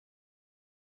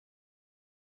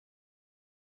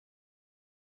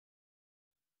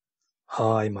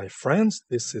Hi my friends,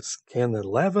 this is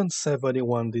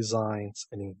Ken1171 Designs,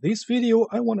 and in this video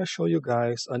I want to show you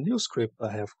guys a new script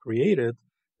I have created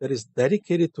that is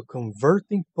dedicated to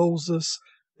converting poses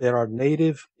that are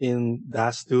native in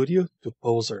DAZ Studio to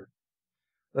Poser.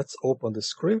 Let's open the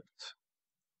script,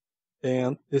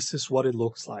 and this is what it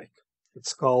looks like.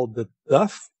 It's called the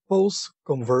DUF Pose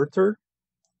Converter,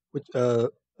 which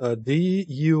DUF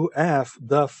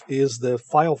is the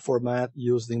file format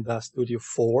used in DaZ Studio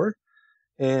 4.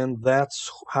 And that's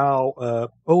how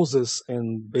poses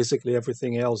and basically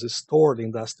everything else is stored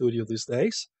in DaZ Studio these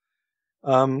days.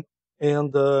 I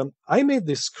made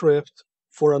this script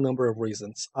for a number of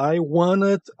reasons. I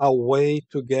wanted a way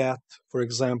to get, for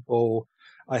example,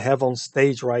 I have on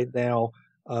stage right now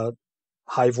a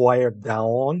Hivewire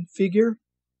Dawn figure,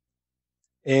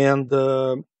 and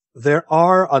there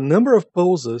are a number of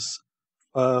poses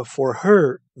for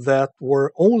her that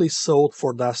were only sold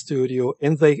for DaZ Studio,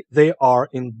 and they are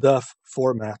in DUF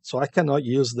format, so I cannot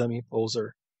use them in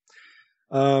Poser.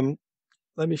 Let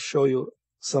me show you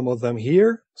some of them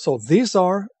here. So these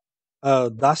are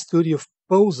DaZ Studio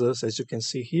poses. As you can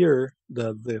see here,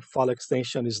 the file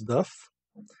extension is DUF.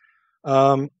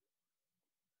 Those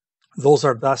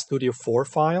are DaZ Studio 4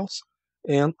 files,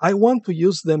 and I want to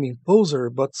use them in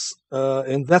Poser,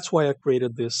 and that's why I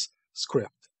created this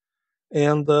script.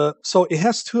 And so it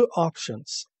has two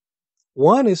options.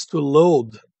 One is to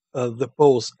load the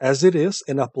pose as it is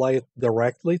and apply it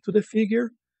directly to the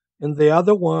figure. And the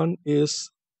other one is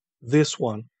this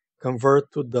one, convert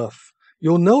to DUF.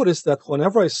 You'll notice that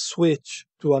whenever I switch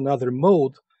to another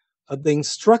mode, the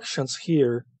instructions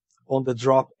here on the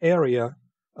drop area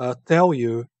tell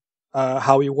you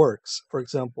how it works. For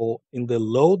example, in the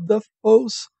load DUF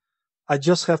pose, I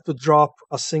just have to drop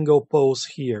a single pose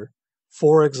here.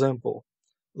 For example,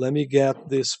 let me get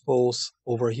this pose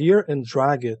over here and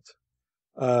drag it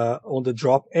on the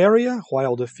drop area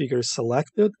while the figure is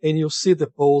selected, and you'll see the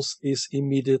pose is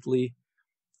immediately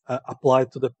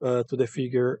applied to the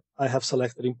figure I have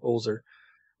selected in Poser.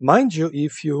 Mind you,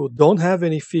 if you don't have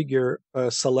any figure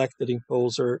selected in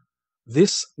Poser,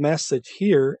 this message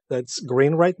here that's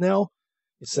green right now,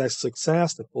 it says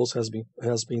success, the pose has been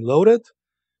loaded.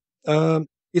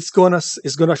 It's gonna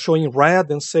show in red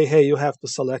and say, hey, you have to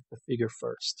select the figure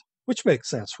first, which makes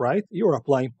sense, right? You're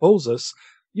applying poses,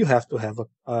 you have to have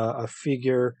a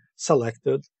figure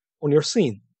selected on your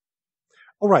scene.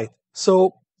 All right,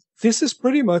 so this is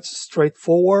pretty much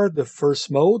straightforward, the first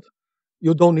mode.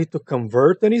 You don't need to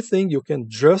convert anything. You can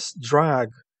just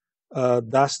drag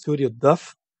DaZ Studio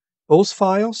DUF pose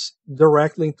files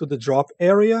directly into the drop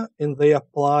area, and they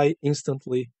apply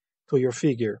instantly to your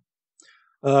figure.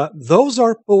 Those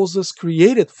are poses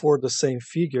created for the same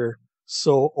figure,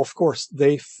 so of course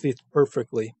they fit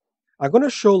perfectly. I'm going to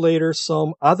show later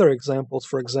some other examples,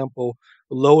 for example,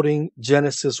 loading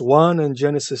Genesis 1 and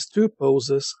Genesis 2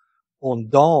 poses on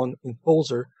Dawn in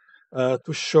Poser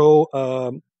to show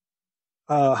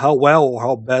how well or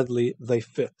how badly they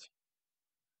fit.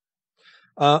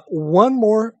 One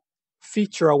more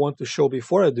feature I want to show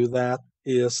before I do that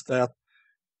is that,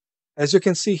 as you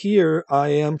can see here, I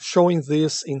am showing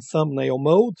this in thumbnail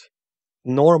mode.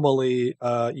 Normally,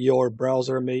 your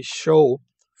browser may show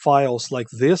files like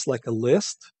this, like a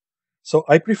list. So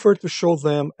I prefer to show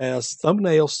them as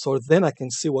thumbnails so then I can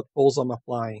see what pose I'm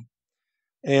applying.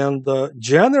 And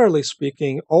generally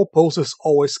speaking, all poses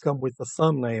always come with a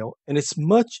thumbnail, and it's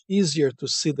much easier to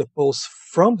see the pose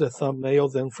from the thumbnail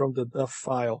than from the DUF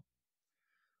file.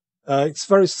 It's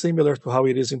very similar to how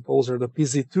it is in Poser. The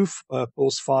PZ2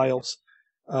 pose files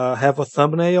have a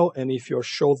thumbnail, and if you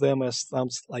show them as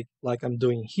thumbs like I'm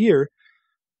doing here,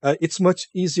 it's much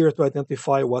easier to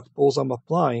identify what pose I'm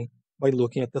applying by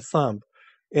looking at the thumb.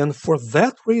 And for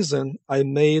that reason, I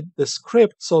made the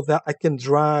script so that I can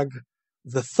drag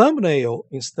the thumbnail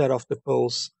instead of the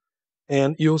pose,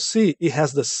 and you'll see it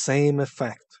has the same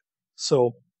effect.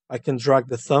 So I can drag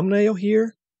the thumbnail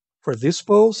here for this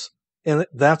pose, and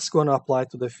that's going to apply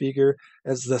to the figure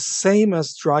as the same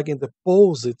as dragging the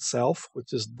pose itself,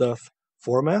 which is DUF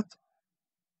format.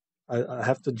 I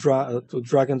have to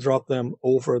drag and drop them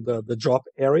over the drop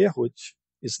area, which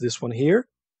is this one here.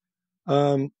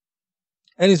 And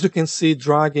as you can see,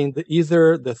 dragging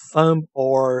either the thumb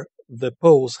or the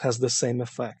pose has the same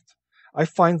effect. I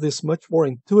find this much more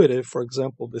intuitive. For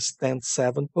example, the stand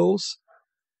 7 pose.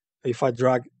 If I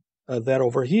drag that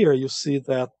over here, you see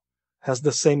that has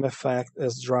the same effect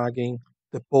as dragging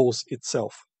the pose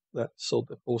itself. So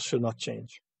the pose should not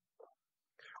change.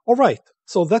 All right,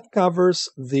 so that covers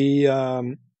the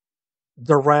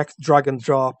direct drag and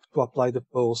drop to apply the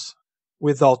pose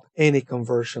without any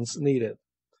conversions needed.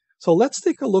 So let's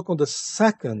take a look on the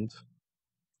second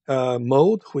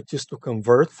mode, which is to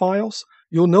convert files.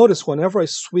 You'll notice whenever I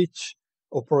switch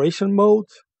operation mode,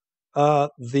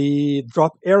 the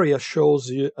drop area shows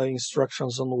you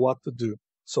instructions on what to do.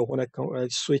 So when I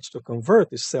switch to convert,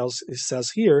 it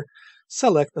says here,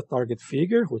 select the target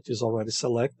figure, which is already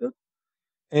selected,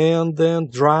 and then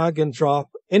drag and drop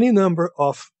any number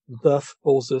of DUF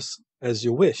poses as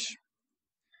you wish.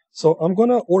 So I'm going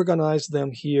to organize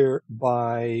them here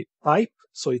by type,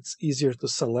 so it's easier to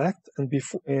select. And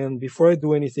before I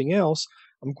do anything else,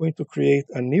 I'm going to create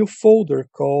a new folder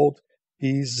called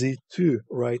PZ2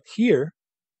 right here.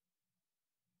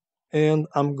 And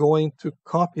I'm going to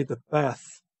copy the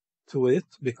path to it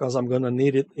because I'm going to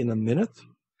need it in a minute.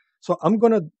 So I'm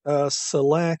going to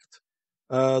select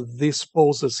these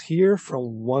poses here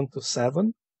from 1 to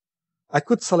 7. I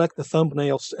could select the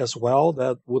thumbnails as well,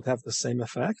 that would have the same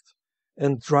effect,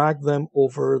 and drag them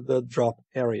over the drop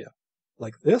area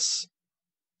like this.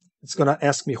 It's going to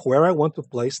ask me where I want to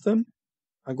place them.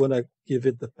 I'm going to give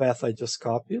it the path I just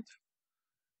copied.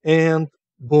 And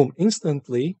boom,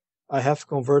 instantly, I have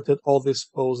converted all these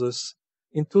poses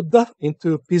into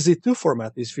PZ2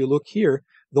 format. If you look here,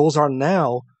 those are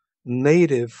now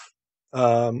native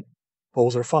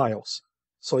poser files.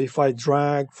 So if I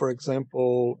drag, for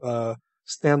example,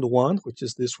 stand 1, which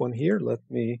is this one here, let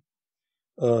me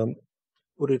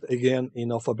put it again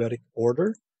in alphabetic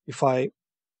order. If I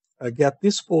get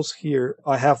this pose here,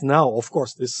 I have now, of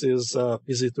course, this is a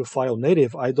PZ2 file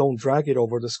native. I don't drag it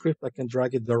over the script. I can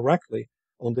drag it directly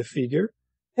on the figure,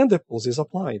 and the pose is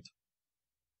applied.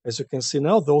 As you can see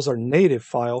now, those are native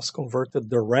files converted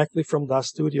directly from DAZ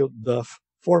Studio DUF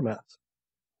format.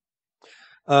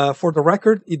 For the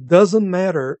record, it doesn't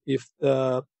matter if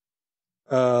the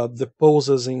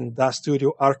poses in DAZ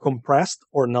Studio are compressed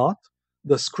or not.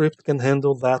 The script can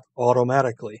handle that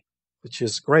automatically, which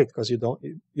is great because you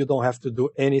don't have to do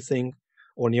anything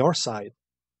on your side.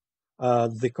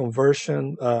 The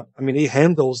conversion, it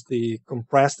handles the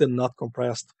compressed and not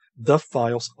compressed DUF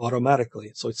files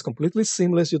automatically. So it's completely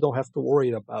seamless. You don't have to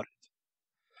worry about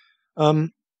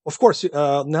it. Of course,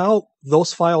 now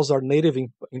those files are native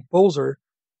in Poser.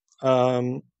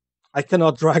 I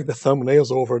cannot drag the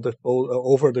thumbnails over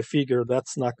the figure.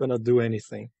 That's not going to do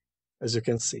anything, as you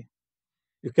can see.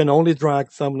 You can only drag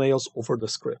thumbnails over the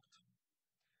script.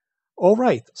 All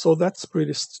right, so that's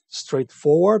pretty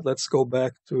straightforward. Let's go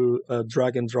back to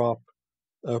drag and drop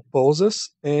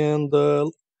poses, and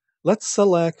let's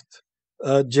select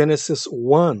Genesis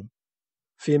 1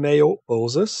 female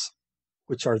poses,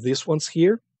 which are these ones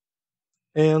here.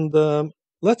 And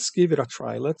let's give it a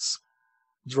try. Let's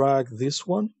drag this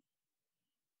one.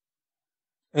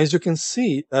 As you can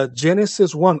see,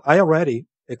 Genesis 1, I already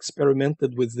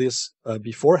experimented with this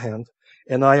beforehand,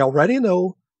 and I already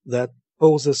know that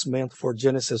poses meant for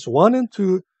Genesis 1 and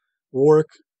 2 work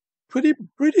pretty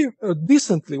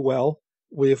decently well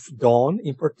with Dawn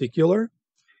in particular.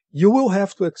 You will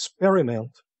have to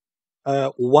experiment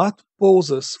what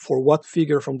poses for what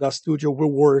figure from DaZ Studio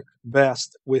will work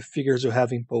best with figures you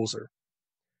have in Poser.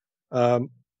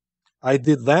 I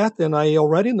did that, and I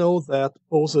already know that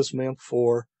poses meant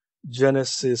for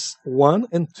Genesis 1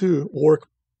 and 2 work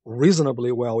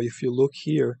reasonably well. If you look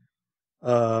here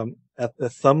at the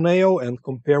thumbnail and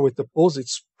compare with the pose,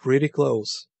 it's pretty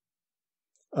close.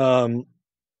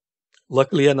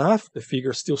 Luckily enough, the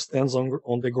figure still stands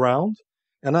on the ground.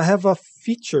 And I have a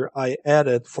feature I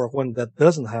added for when that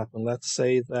doesn't happen. Let's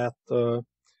say that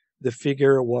the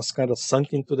figure was kind of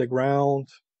sunk into the ground.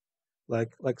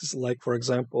 Like for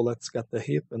example, let's get the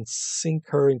hip and sink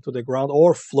her into the ground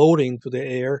or floating into the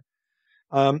air.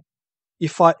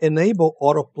 If I enable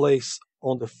auto place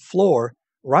on the floor,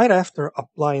 right after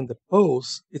applying the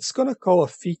pose, it's going to call a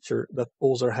feature that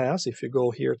Poser has. If you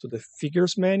go here to the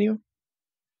figures menu,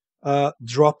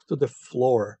 drop to the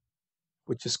floor,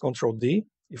 which is Control D.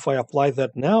 If I apply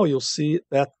that now, you'll see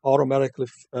that automatically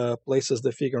places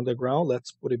the figure on the ground.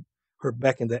 Let's put her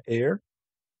back in the air.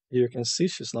 Here you can see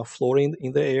she's now floating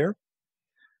in the air.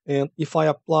 And if I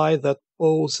apply that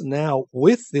pose now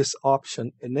with this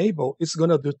option enable, it's going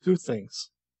to do two things.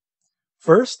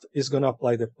 First, it's going to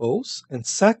apply the pose. And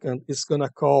second, it's going to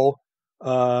call,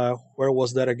 where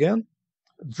was that again?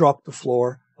 Drop to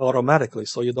floor automatically,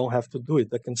 so you don't have to do it.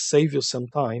 That can save you some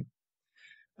time.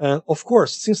 And of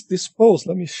course, since this pose,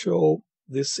 let me show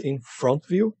this in front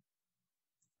view.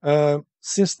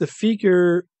 Since the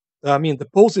figure, the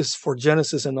pose is for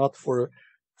Genesis and not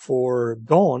for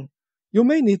Dawn, you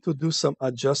may need to do some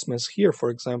adjustments here. For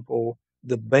example,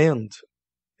 the bend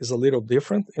is a little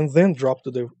different, and then drop to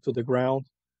the ground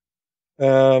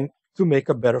to make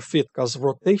a better fit, because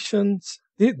rotations,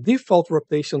 the default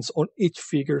rotations on each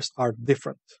figures are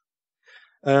different.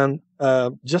 And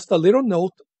just a little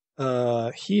note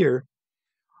here,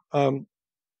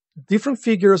 different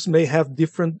figures may have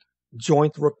different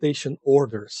joint rotation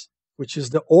orders, which is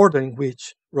the order in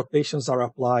which rotations are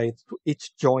applied to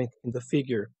each joint in the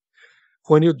figure.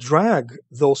 When you drag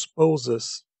those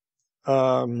poses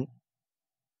using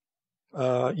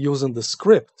the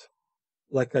script,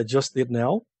 like I just did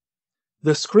now,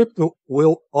 the script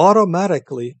will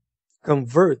automatically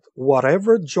convert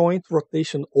whatever joint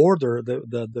rotation order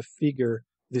the figure,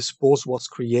 this pose was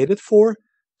created for,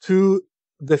 to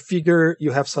the figure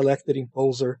you have selected in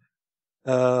Poser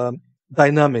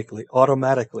dynamically,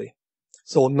 automatically.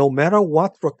 So no matter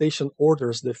what rotation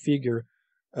orders the figure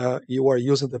you are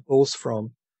using the pose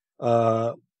from,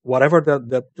 whatever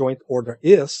that joint order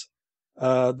is,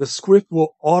 the script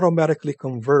will automatically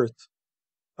convert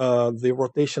the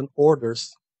rotation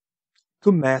orders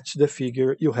to match the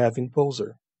figure you have in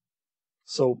Poser.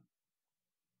 So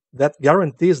that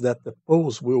guarantees that the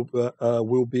pose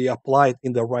will be applied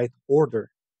in the right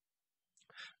order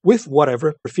with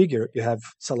whatever figure you have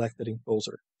selected in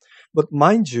Poser. But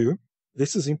mind you,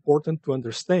 this is important to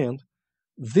understand,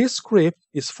 this script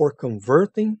is for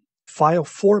converting file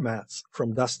formats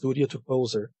from DAZ Studio to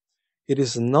Poser. It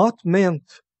is not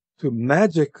meant to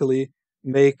magically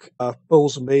make a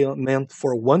pose meant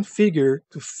for one figure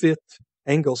to fit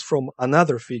angles from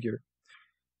another figure,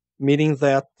 meaning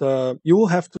that you will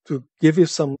have to give you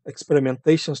some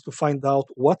experimentations to find out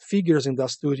what figures in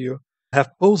DAZ Studio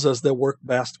have poses that work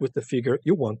best with the figure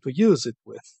you want to use it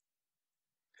with.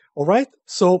 All right,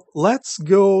 so let's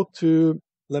go to,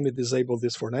 let me disable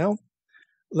this for now.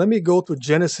 Let me go to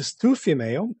Genesis 2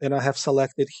 female, and I have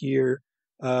selected here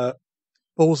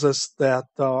poses that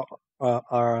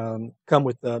come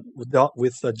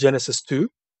with Genesis 2.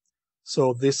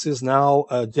 So this is now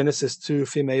Genesis 2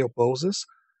 female poses.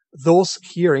 Those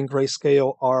here in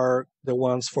grayscale are the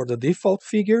ones for the default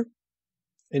figure,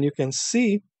 and you can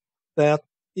see that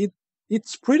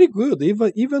it's pretty good.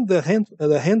 Even the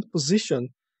hand position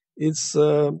is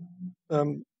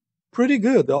pretty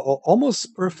good,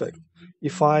 almost perfect.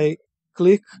 If I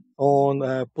click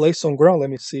on place on ground, let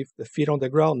me see if the feet on the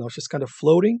ground, now she's kind of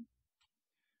floating.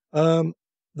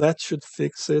 That should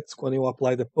fix it when you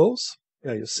apply the pose.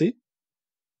 Yeah, you see.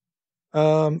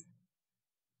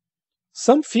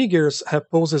 Some figures have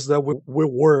poses that will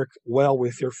work well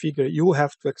with your figure. You will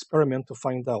have to experiment to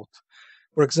find out.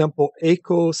 For example,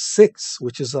 Echo 6,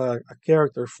 which is a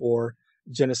character for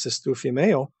Genesis 2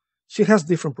 female, she has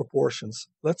different proportions.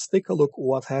 Let's take a look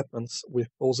what happens with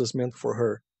poses meant for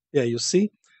her. Yeah, you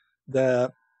see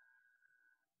the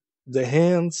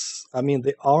hands,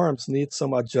 the arms need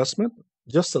some adjustment,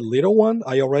 just a little one.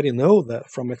 I already know that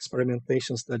from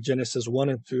experimentations that Genesis 1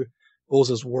 and 2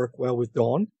 poses work well with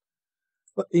Dawn.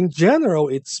 But in general,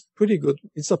 it's pretty good.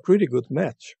 It's a pretty good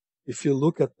match. If you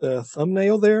look at the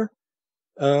thumbnail there,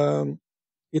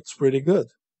 it's pretty good,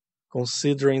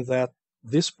 considering that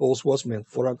this pose was meant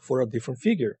for a different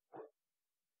figure.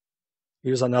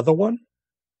 Here's another one.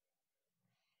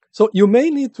 So you may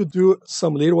need to do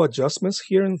some little adjustments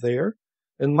here and there.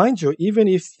 And mind you, even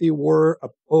if it were a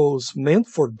pose meant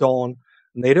for Dawn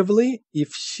natively,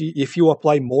 if you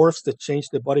apply morphs that change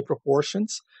the body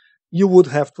proportions, you would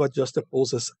have to adjust the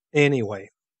poses anyway.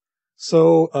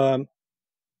 So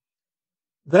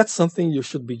that's something you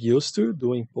should be used to,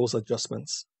 doing pose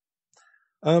adjustments.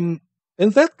 And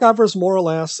that covers more or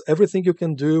less everything you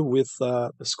can do with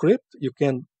the script. You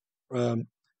can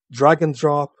drag and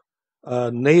drop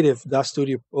native DAZ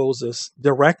Studio poses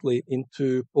directly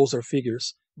into Poser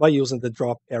figures by using the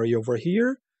drop area over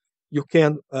here. You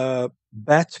can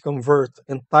batch convert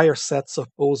entire sets of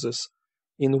poses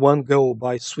in one go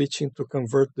by switching to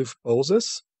Convert DUF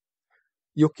Poses.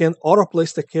 You can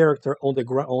auto-place the character on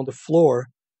the floor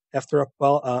after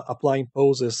applying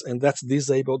poses, and that's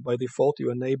disabled by default.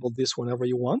 You enable this whenever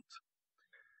you want.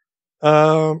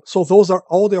 So those are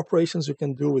all the operations you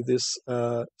can do with this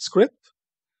script.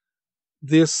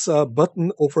 This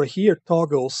button over here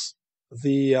toggles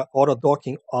the auto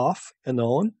docking off and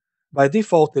on. By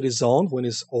default, it is on when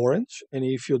it's orange, and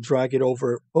if you drag it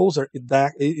over Poser,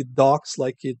 it docks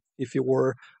like if it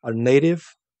were a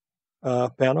native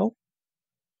panel.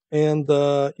 And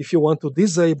if you want to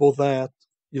disable that,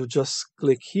 you just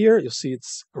click here. You see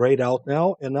it's grayed out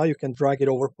now, and now you can drag it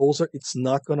over Poser. It's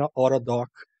not going to auto dock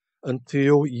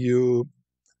until you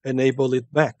enable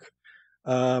it back.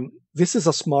 This is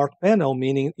a smart panel,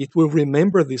 meaning it will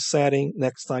remember this setting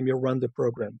next time you run the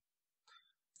program.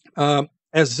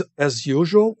 As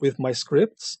usual with my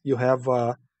scripts, you have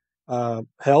a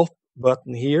help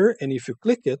button here, and if you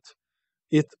click it,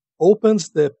 it opens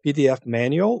the PDF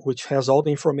manual, which has all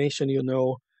the information you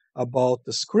know about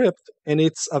the script, and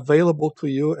it's available to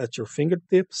you at your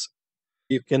fingertips.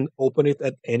 You can open it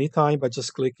at any time by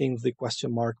just clicking the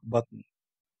question mark button.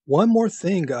 One more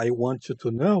thing I want you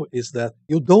to know is that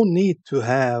you don't need to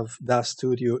have DaZ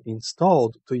Studio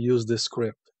installed to use this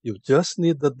script. You just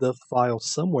need the DUF files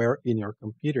somewhere in your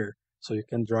computer, so you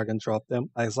can drag and drop them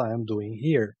as I am doing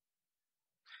here.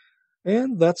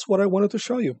 And that's what I wanted to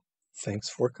show you. Thanks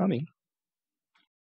for coming.